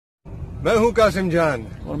मैं हूँ कासिम जान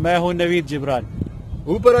और मैं हूँ नवीद जिब्रान।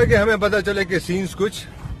 ऊपर आके हमें पता चले कि सीन्स कुछ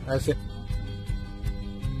ऐसे।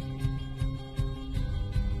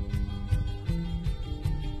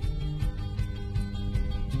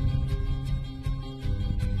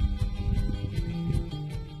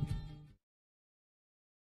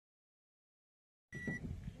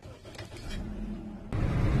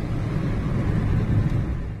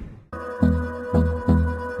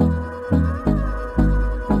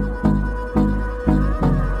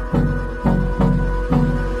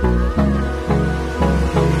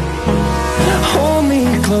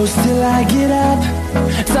 Close till I get up.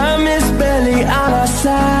 Time is barely on our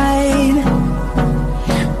side.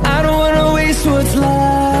 I don't wanna waste what's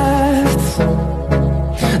left.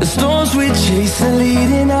 The storms we chase are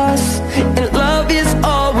leading us, and love is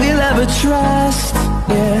all we'll ever trust.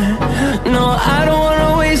 Yeah, no, I don't wanna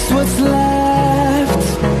waste what's left.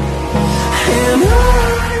 And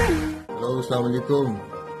hello, अस्सलाम वालेकुम।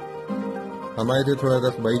 हम आए थे थोड़ा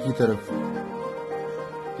तख्त by की तरफ,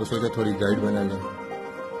 तो सोचा थोड़ी गाइड बना लें।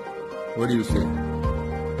 What do you say?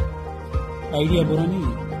 Idea बुरा नहीं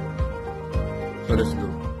है। So let's go.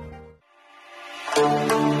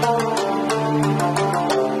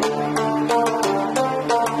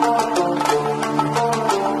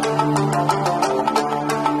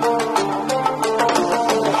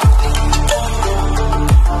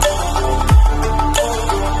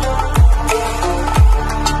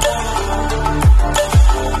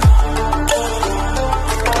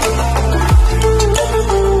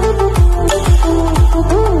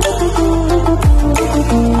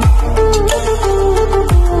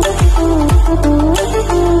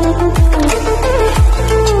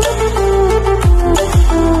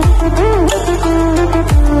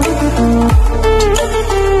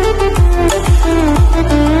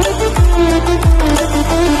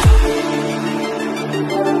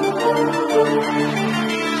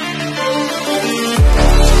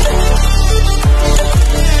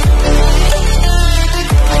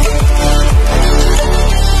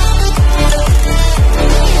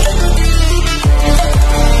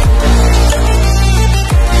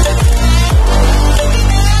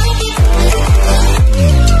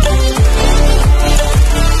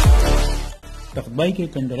 तख्त के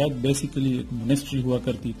कंडरात बेसिकली एक मोनेस्ट्री हुआ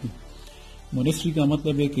करती थी। मोनेस्ट्री का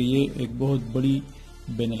मतलब है कि ये एक बहुत बड़ी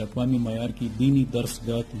बैनुल-अक़वामी मयार की दीनी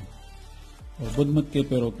दर्सगाह थी और बुद्ध मत के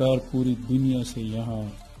पैरोकार पूरी दुनिया से यहाँ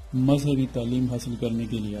मजहबी तालीम हासिल करने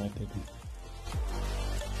के लिए आते थे।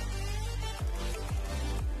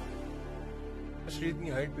 इतनी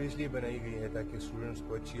हाइट पे इसलिए बनाई गई है ताकि स्टूडेंट्स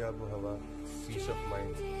को अच्छी आबो हवा, पीस ऑफ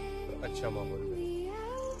माइंड और अच्छा माहौल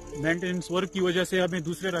मिले। मेंटेनेंस वर्क की वजह से हमें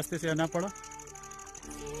दूसरे रास्ते से आना पड़ा,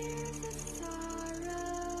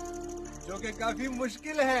 जो कि काफी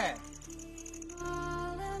मुश्किल है।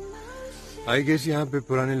 आई गेस यहाँ पे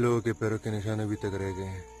पुराने लोगों के पैरों के निशान अभी तक रह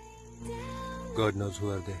गए हैं। God knows who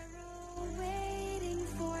are they.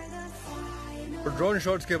 Drone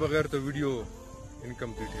shots के बगैर तो वीडियो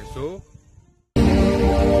इनकम्प्लीट है। सो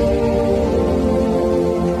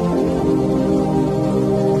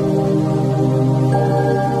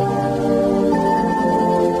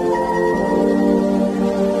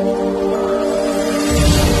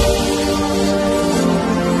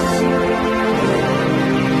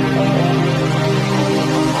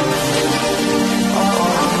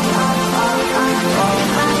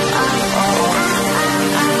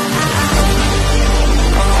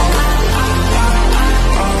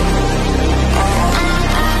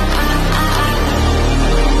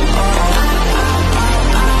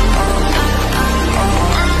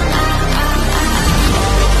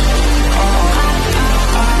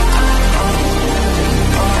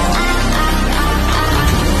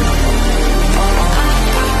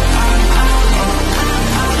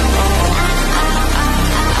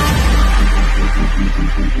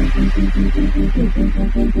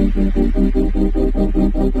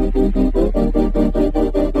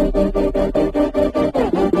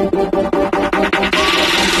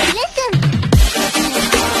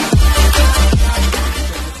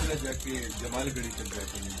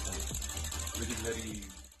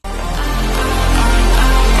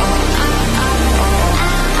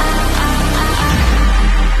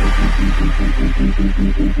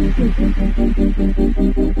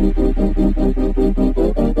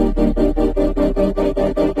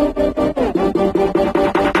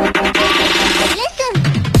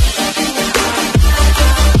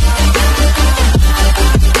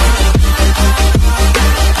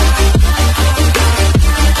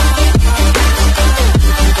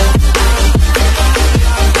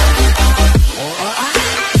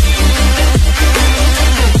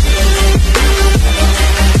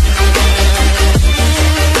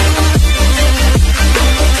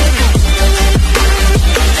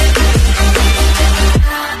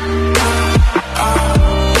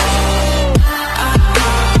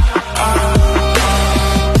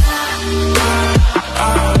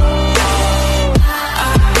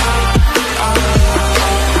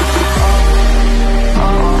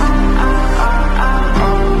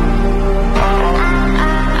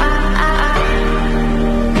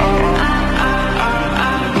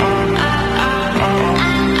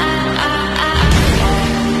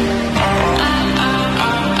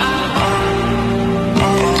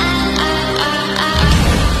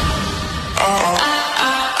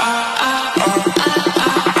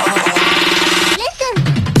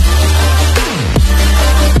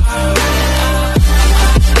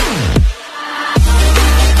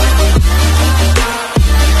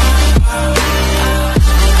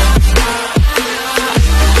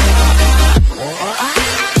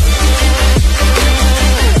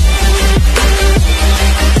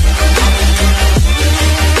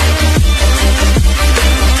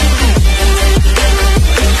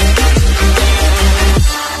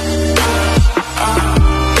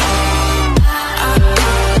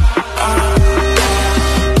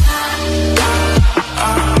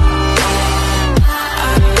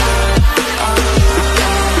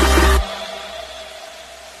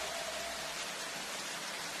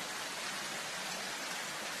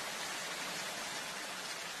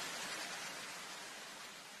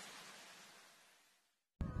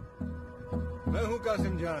मैं हूँ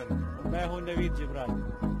कासिम जान। मैं हूँ नवीद जिब्रान।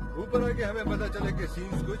 ऊपर आके हमें पता चले कि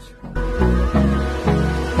सीन्स कुछ।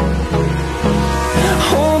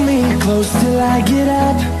 Hold me close till I get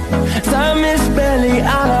up. Time is barely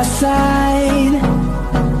on our side.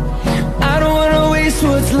 I don't wanna waste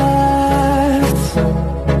what's left.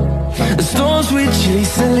 The storms we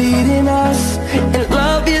chase are leading us, and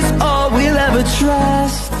love is all we'll ever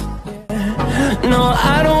trust. No,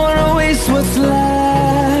 I don't wanna waste what's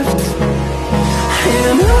left.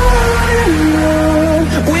 And on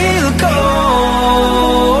we'll go,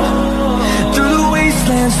 through the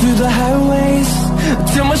wastelands, through the highways,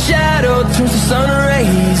 till my shadow turns to sun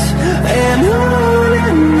rays. And on